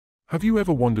Have you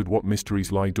ever wondered what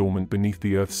mysteries lie dormant beneath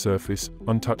the Earth's surface,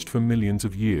 untouched for millions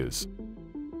of years?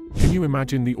 Can you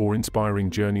imagine the awe-inspiring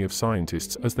journey of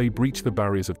scientists as they breach the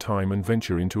barriers of time and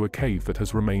venture into a cave that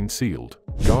has remained sealed,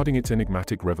 guarding its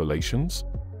enigmatic revelations?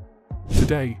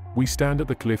 Today, we stand at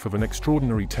the cliff of an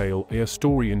extraordinary tale, a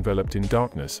story enveloped in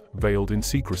darkness, veiled in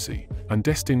secrecy, and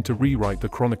destined to rewrite the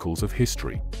chronicles of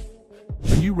history.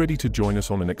 Are you ready to join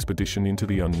us on an expedition into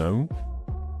the unknown?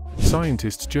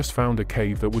 Scientists just found a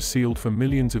cave that was sealed for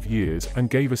millions of years and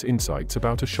gave us insights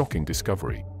about a shocking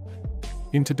discovery.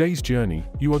 In today's journey,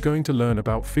 you are going to learn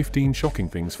about 15 shocking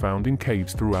things found in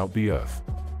caves throughout the Earth.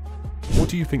 What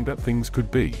do you think that things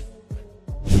could be?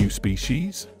 New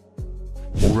species?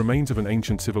 Or remains of an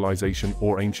ancient civilization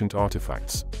or ancient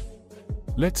artifacts?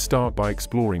 Let's start by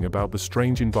exploring about the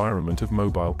strange environment of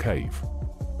Mobile Cave.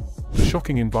 The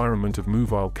shocking environment of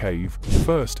Mobile Cave.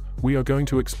 First, we are going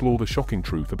to explore the shocking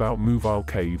truth about Mobile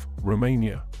Cave,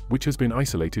 Romania, which has been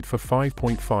isolated for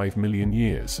 5.5 million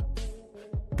years.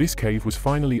 This cave was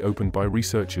finally opened by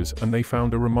researchers and they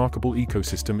found a remarkable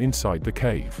ecosystem inside the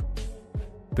cave.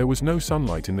 There was no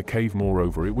sunlight in the cave,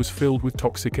 moreover it was filled with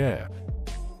toxic air.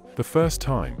 The first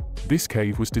time, this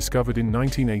cave was discovered in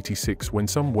 1986 when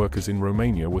some workers in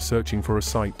Romania were searching for a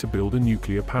site to build a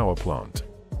nuclear power plant.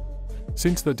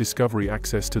 Since that discovery,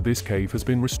 access to this cave has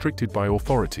been restricted by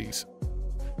authorities.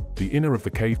 The inner of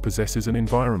the cave possesses an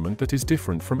environment that is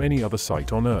different from any other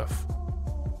site on Earth.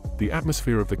 The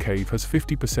atmosphere of the cave has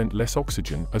 50% less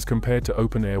oxygen as compared to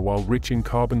open air, while rich in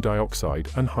carbon dioxide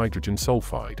and hydrogen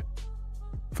sulfide.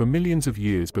 For millions of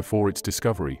years before its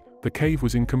discovery, the cave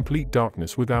was in complete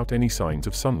darkness without any signs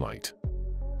of sunlight.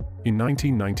 In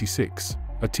 1996,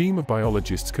 a team of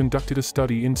biologists conducted a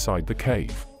study inside the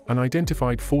cave and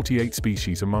identified 48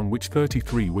 species, among which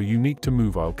 33 were unique to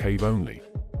Mobile Cave only.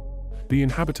 The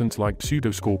inhabitants like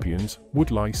pseudoscorpions,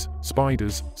 woodlice,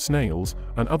 spiders, snails,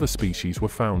 and other species were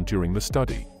found during the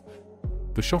study.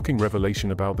 The shocking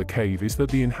revelation about the cave is that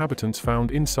the inhabitants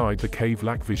found inside the cave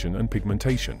lack vision and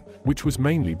pigmentation, which was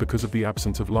mainly because of the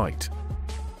absence of light.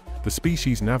 The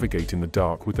species navigate in the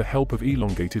dark with the help of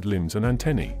elongated limbs and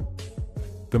antennae.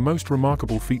 The most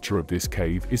remarkable feature of this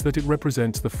cave is that it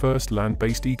represents the first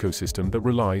land-based ecosystem that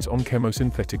relies on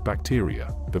chemosynthetic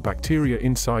bacteria. The bacteria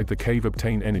inside the cave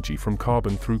obtain energy from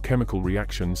carbon through chemical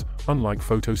reactions, unlike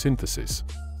photosynthesis.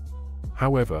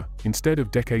 However, instead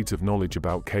of decades of knowledge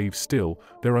about caves, still,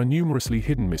 there are numerously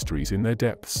hidden mysteries in their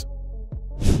depths.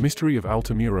 Mystery of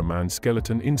Altamira Man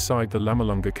skeleton inside the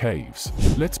Lamalunga Caves.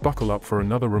 Let's buckle up for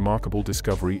another remarkable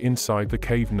discovery inside the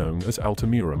cave known as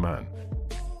Altamira Man.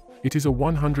 It is a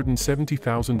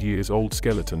 170,000 years old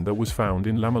skeleton that was found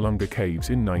in Lamalunga Caves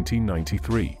in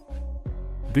 1993.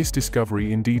 This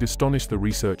discovery indeed astonished the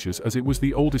researchers, as it was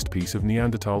the oldest piece of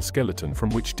Neanderthal skeleton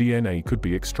from which DNA could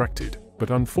be extracted.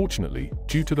 But unfortunately,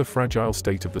 due to the fragile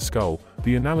state of the skull,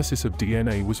 the analysis of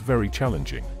DNA was very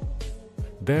challenging.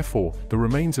 Therefore, the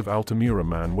remains of Altamira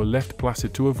Man were left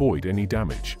placid to avoid any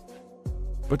damage.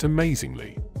 But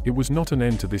amazingly, it was not an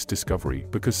end to this discovery,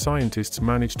 because scientists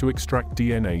managed to extract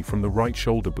DNA from the right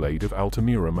shoulder blade of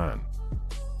Altamira Man.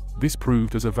 This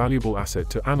proved as a valuable asset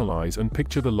to analyze and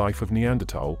picture the life of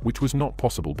Neanderthal, which was not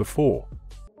possible before.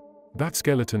 That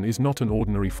skeleton is not an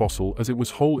ordinary fossil, as it was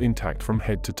whole intact from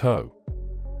head to toe.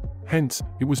 Hence,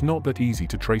 it was not that easy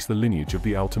to trace the lineage of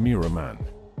the Altamira Man.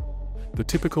 The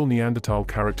typical Neanderthal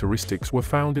characteristics were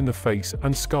found in the face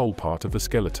and skull part of the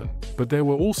skeleton, but there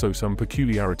were also some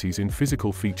peculiarities in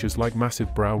physical features like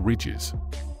massive brow ridges.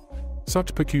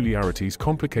 Such peculiarities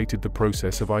complicated the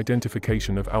process of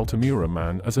identification of Altamira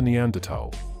Man as a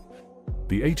Neanderthal.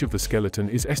 The age of the skeleton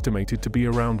is estimated to be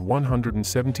around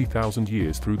 170,000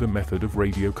 years through the method of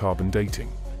radiocarbon dating.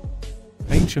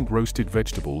 Ancient roasted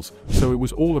vegetables, so it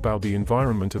was all about the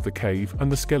environment of the cave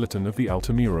and the skeleton of the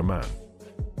Altamira Man.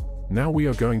 Now we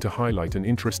are going to highlight an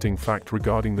interesting fact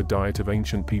regarding the diet of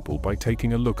ancient people by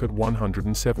taking a look at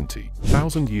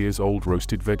 170,000 years old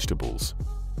roasted vegetables.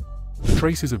 The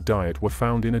traces of diet were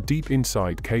found in a deep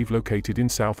inside cave located in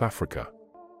South Africa.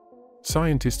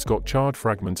 Scientists got charred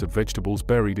fragments of vegetables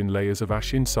buried in layers of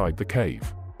ash inside the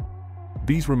cave.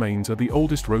 These remains are the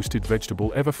oldest roasted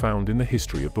vegetable ever found in the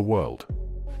history of the world.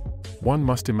 One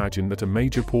must imagine that a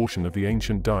major portion of the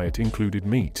ancient diet included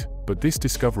meat, but this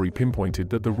discovery pinpointed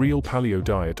that the real paleo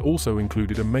diet also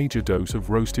included a major dose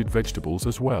of roasted vegetables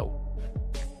as well.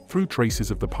 Through traces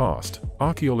of the past,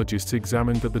 archaeologists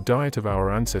examined that the diet of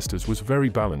our ancestors was very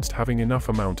balanced, having enough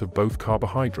amount of both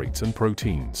carbohydrates and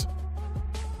proteins.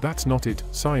 That's not it,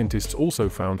 scientists also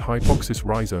found hypoxis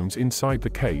rhizomes inside the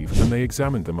cave and they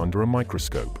examined them under a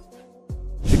microscope.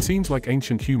 It seems like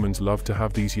ancient humans loved to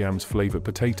have these yams-flavored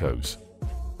potatoes.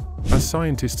 As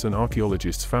scientists and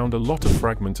archaeologists found a lot of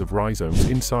fragments of rhizomes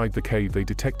inside the cave, they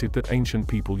detected that ancient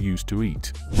people used to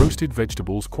eat roasted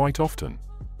vegetables quite often.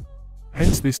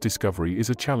 Hence, this discovery is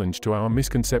a challenge to our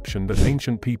misconception that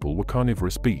ancient people were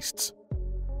carnivorous beasts.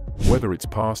 Whether it's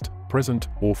past, present,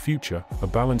 or future, a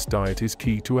balanced diet is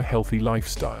key to a healthy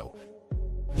lifestyle.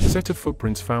 Set of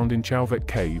footprints found in Chauvet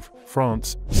Cave,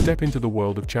 France. Step into the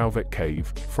world of Chauvet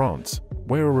Cave, France,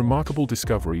 where a remarkable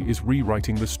discovery is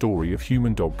rewriting the story of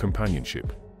human-dog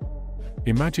companionship.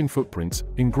 Imagine footprints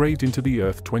engraved into the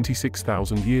earth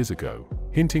 26,000 years ago,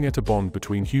 hinting at a bond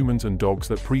between humans and dogs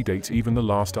that predates even the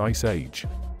last ice age.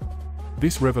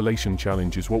 This revelation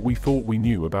challenges what we thought we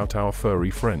knew about our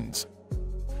furry friends.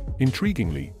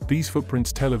 Intriguingly, these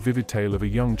footprints tell a vivid tale of a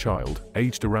young child,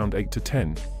 aged around 8 to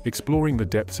 10, exploring the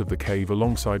depths of the cave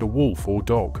alongside a wolf or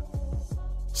dog.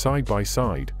 Side by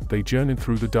side, they journeyed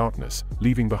through the darkness,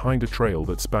 leaving behind a trail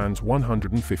that spans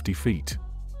 150 feet.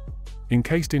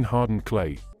 Encased in hardened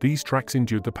clay, these tracks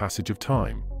endured the passage of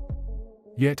time.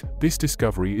 Yet, this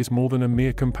discovery is more than a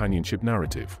mere companionship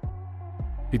narrative.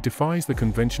 It defies the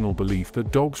conventional belief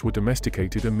that dogs were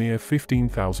domesticated a mere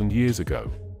 15,000 years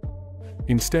ago.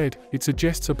 Instead, it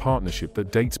suggests a partnership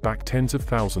that dates back tens of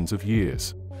thousands of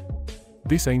years.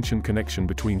 This ancient connection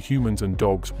between humans and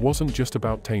dogs wasn't just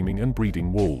about taming and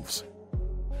breeding wolves.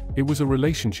 It was a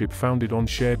relationship founded on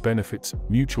shared benefits,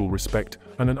 mutual respect,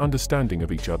 and an understanding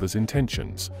of each other's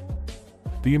intentions.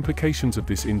 The implications of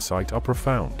this insight are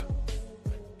profound.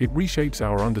 It reshapes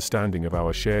our understanding of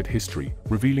our shared history,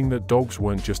 revealing that dogs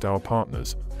weren't just our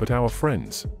partners, but our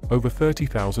friends, over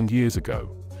 30,000 years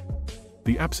ago.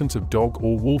 The absence of dog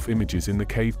or wolf images in the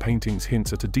cave paintings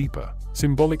hints at a deeper,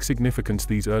 symbolic significance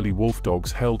these early wolf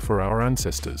dogs held for our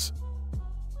ancestors.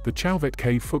 The Chauvet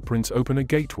Cave footprints open a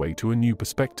gateway to a new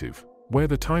perspective, where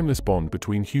the timeless bond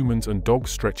between humans and dogs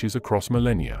stretches across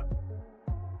millennia.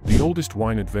 The oldest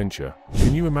wine adventure.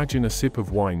 Can you imagine a sip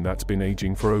of wine that's been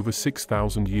aging for over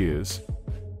 6,000 years?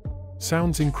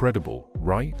 Sounds incredible,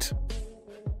 right?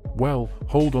 Well,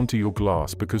 hold on to your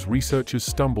glass, because researchers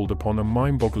stumbled upon a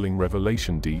mind-boggling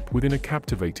revelation deep within a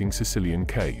captivating Sicilian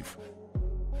cave.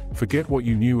 Forget what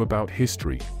you knew about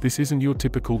history, this isn't your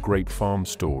typical grape farm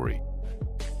story.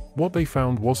 What they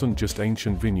found wasn't just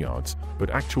ancient vineyards, but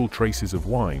actual traces of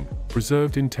wine,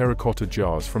 preserved in terracotta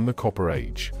jars from the Copper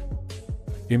Age.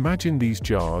 Imagine these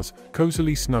jars,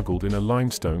 cozily snuggled in a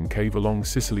limestone cave along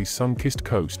Sicily's sun-kissed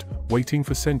coast, waiting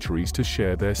for centuries to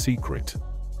share their secret.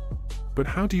 But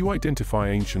how do you identify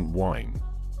ancient wine?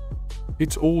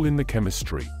 It's all in the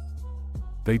chemistry.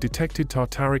 They detected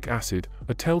tartaric acid,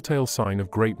 a telltale sign of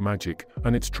grape magic,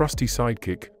 and its trusty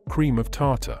sidekick, cream of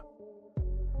tartar.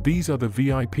 These are the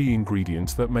VIP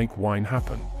ingredients that make wine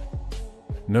happen.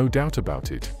 No doubt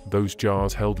about it, those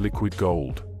jars held liquid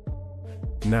gold.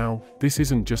 Now, this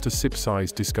isn't just a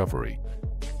sip-sized discovery.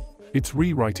 It's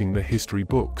rewriting the history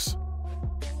books.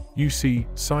 You see,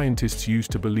 scientists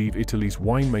used to believe Italy's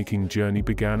winemaking journey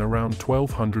began around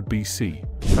 1200 BC,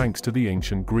 thanks to the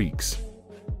ancient Greeks.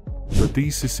 But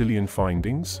these Sicilian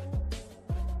findings?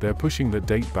 They're pushing the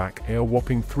date back a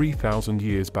whopping 3,000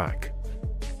 years back.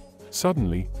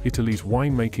 Suddenly, Italy's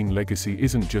winemaking legacy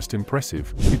isn't just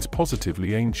impressive, it's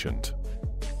positively ancient.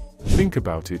 Think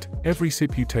about it, every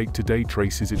sip you take today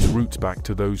traces its roots back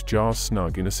to those jars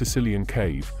snug in a Sicilian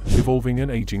cave, evolving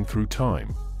and aging through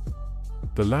time.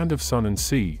 The land of sun and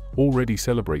sea, already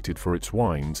celebrated for its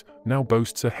wines, now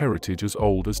boasts a heritage as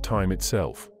old as time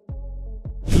itself.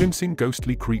 Glimpsing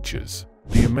ghostly creatures.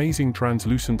 The amazing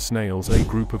translucent snails, a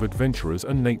group of adventurers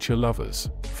and nature lovers,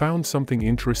 found something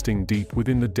interesting deep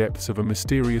within the depths of a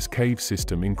mysterious cave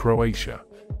system in Croatia.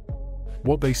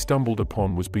 What they stumbled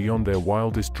upon was beyond their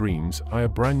wildest dreams, a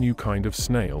brand new kind of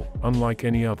snail, unlike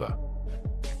any other.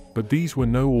 But these were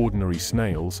no ordinary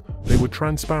snails, they were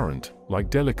transparent, like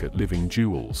delicate living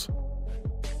jewels.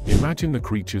 Imagine the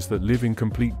creatures that live in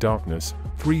complete darkness,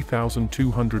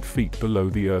 3,200 feet below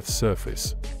the Earth's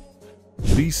surface.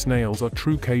 These snails are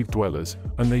true cave dwellers,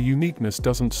 and their uniqueness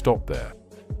doesn't stop there.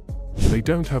 They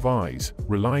don't have eyes,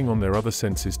 relying on their other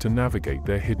senses to navigate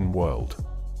their hidden world.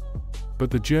 But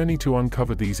the journey to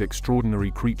uncover these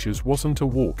extraordinary creatures wasn't a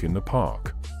walk in the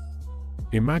park.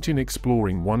 Imagine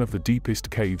exploring one of the deepest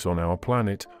caves on our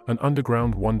planet, an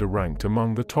underground wonder ranked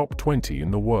among the top 20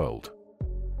 in the world.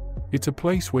 It's a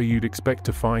place where you'd expect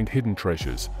to find hidden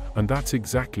treasures, and that's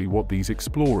exactly what these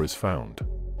explorers found.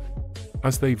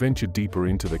 As they ventured deeper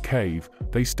into the cave,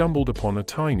 they stumbled upon a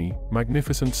tiny,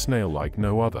 magnificent snail like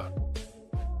no other.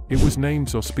 It was named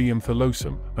Zospeum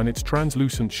thylosum, and its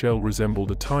translucent shell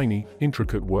resembled a tiny,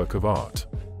 intricate work of art.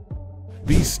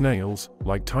 These snails,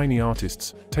 like tiny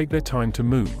artists, take their time to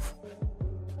move.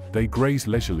 They graze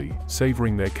leisurely,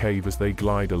 savoring their cave as they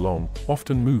glide along,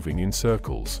 often moving in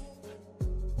circles.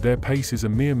 Their pace is a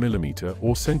mere millimeter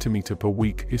or centimeter per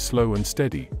week, is slow and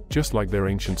steady, just like their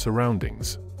ancient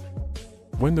surroundings.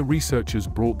 When the researchers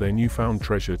brought their newfound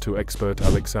treasure to expert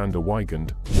Alexander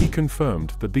Weigand, he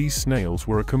confirmed that these snails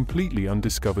were a completely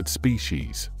undiscovered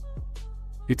species.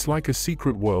 It's like a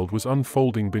secret world was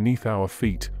unfolding beneath our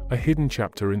feet, a hidden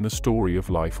chapter in the story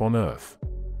of life on Earth.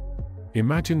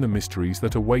 Imagine the mysteries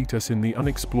that await us in the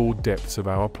unexplored depths of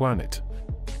our planet.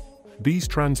 These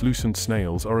translucent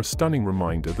snails are a stunning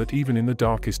reminder that even in the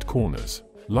darkest corners,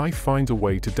 life finds a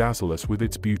way to dazzle us with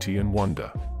its beauty and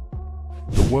wonder.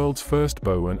 The world's first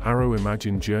bow and arrow.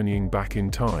 Imagine journeying back in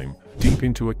time, deep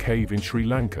into a cave in Sri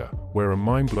Lanka, where a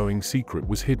mind-blowing secret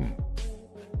was hidden.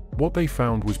 What they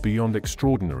found was beyond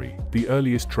extraordinary, the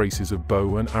earliest traces of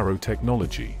bow and arrow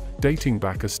technology, dating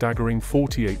back a staggering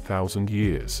 48,000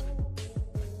 years.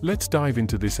 Let's dive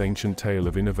into this ancient tale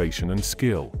of innovation and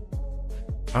skill.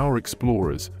 Our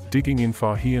explorers, digging in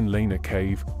Farhian Lana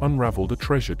Cave, unraveled a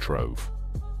treasure trove.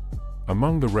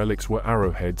 Among the relics were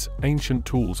arrowheads, ancient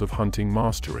tools of hunting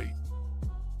mastery.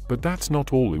 But that's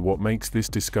not all. What makes this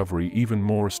discovery even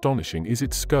more astonishing is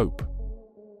its scope.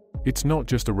 It's not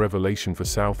just a revelation for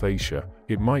South Asia,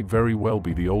 it might very well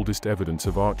be the oldest evidence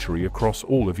of archery across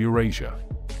all of Eurasia.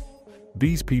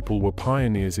 These people were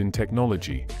pioneers in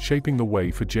technology, shaping the way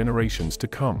for generations to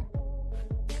come.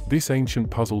 This ancient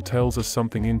puzzle tells us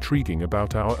something intriguing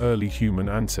about our early human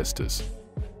ancestors.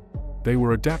 They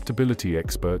were adaptability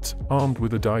experts, armed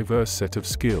with a diverse set of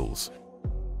skills.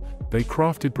 They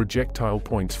crafted projectile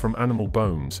points from animal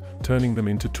bones, turning them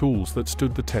into tools that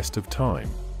stood the test of time.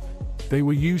 They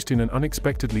were used in an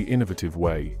unexpectedly innovative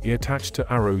way, attached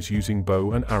to arrows using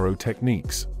bow and arrow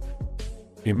techniques.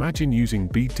 Imagine using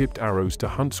bead-tipped arrows to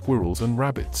hunt squirrels and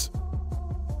rabbits.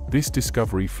 This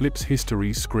discovery flips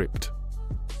history's script.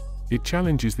 It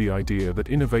challenges the idea that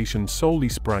innovation solely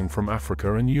sprang from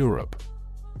Africa and Europe.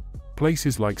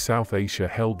 Places like South Asia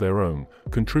held their own,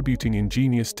 contributing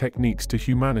ingenious techniques to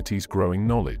humanity's growing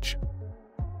knowledge.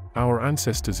 Our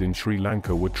ancestors in Sri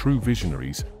Lanka were true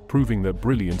visionaries, proving that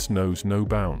brilliance knows no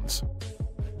bounds.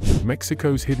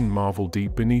 Mexico's hidden marvel.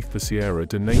 Deep beneath the Sierra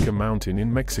de Naka mountain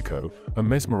in Mexico, a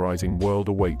mesmerizing world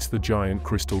awaits. The giant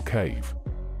crystal cave.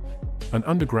 An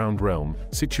underground realm,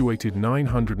 situated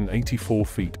 984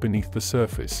 feet beneath the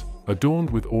surface, adorned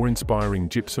with awe-inspiring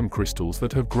gypsum crystals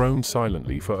that have grown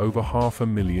silently for over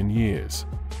 500,000 years.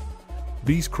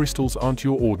 These crystals aren't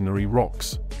your ordinary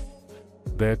rocks.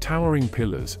 They're towering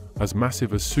pillars, as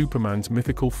massive as Superman's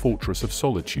mythical fortress of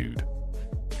solitude.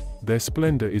 Their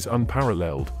splendor is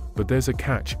unparalleled, but there's a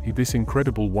catch: this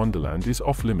incredible wonderland is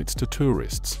off-limits to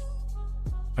tourists.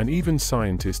 And even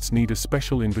scientists need a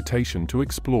special invitation to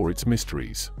explore its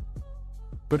mysteries.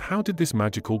 But how did this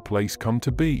magical place come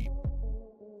to be?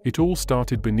 It all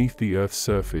started beneath the Earth's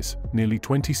surface, nearly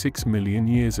 26 million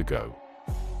years ago.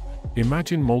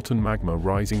 Imagine molten magma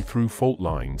rising through fault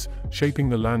lines, shaping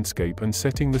the landscape and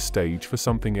setting the stage for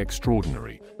something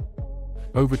extraordinary.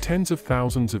 Over tens of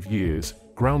thousands of years,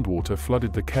 groundwater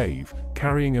flooded the cave,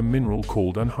 carrying a mineral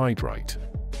called anhydrite.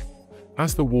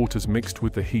 As the waters mixed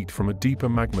with the heat from a deeper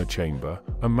magma chamber,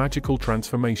 a magical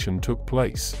transformation took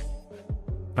place.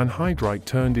 Anhydrite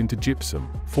turned into gypsum,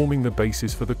 forming the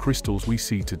basis for the crystals we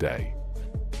see today.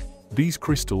 These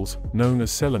crystals, known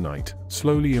as selenite,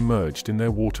 slowly emerged in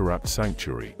their water-wrapped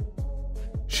sanctuary.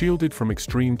 Shielded from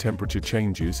extreme temperature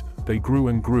changes, they grew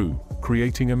and grew,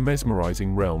 creating a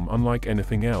mesmerizing realm unlike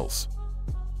anything else.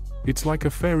 It's like a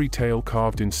fairy tale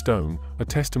carved in stone, a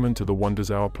testament to the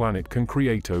wonders our planet can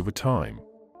create over time.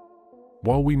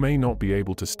 While we may not be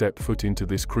able to step foot into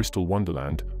this crystal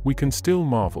wonderland, we can still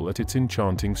marvel at its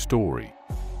enchanting story.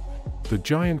 The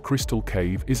giant crystal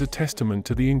cave is a testament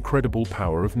to the incredible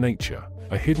power of nature,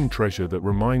 a hidden treasure that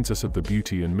reminds us of the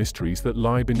beauty and mysteries that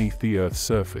lie beneath the Earth's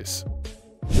surface.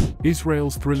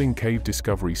 Israel's thrilling cave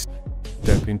discovery.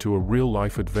 Step into a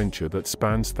real-life adventure that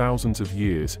spans thousands of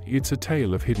years. It's a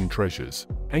tale of hidden treasures,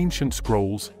 ancient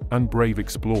scrolls, and brave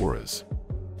explorers.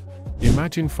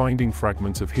 Imagine finding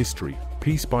fragments of history,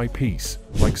 piece by piece,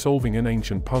 like solving an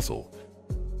ancient puzzle.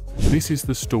 This is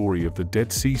the story of the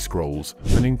Dead Sea Scrolls,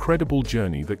 an incredible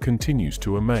journey that continues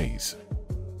to amaze.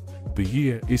 The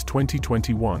year is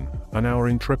 2021, and our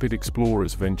intrepid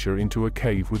explorers venture into a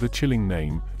cave with a chilling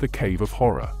name, the Cave of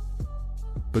Horror.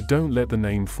 But don't let the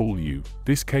name fool you,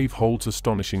 this cave holds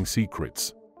astonishing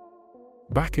secrets.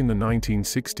 Back in the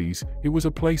 1960s, it was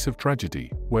a place of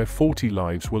tragedy, where 40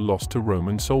 lives were lost to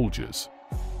Roman soldiers.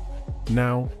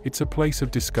 Now, it's a place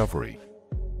of discovery.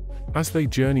 As they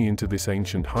journey into this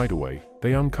ancient hideaway,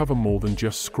 they uncover more than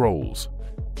just scrolls.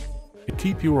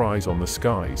 Keep your eyes on the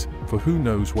skies, for who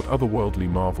knows what otherworldly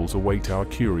marvels await our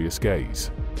curious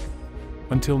gaze.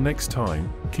 Until next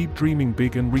time, keep dreaming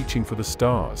big and reaching for the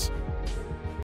stars.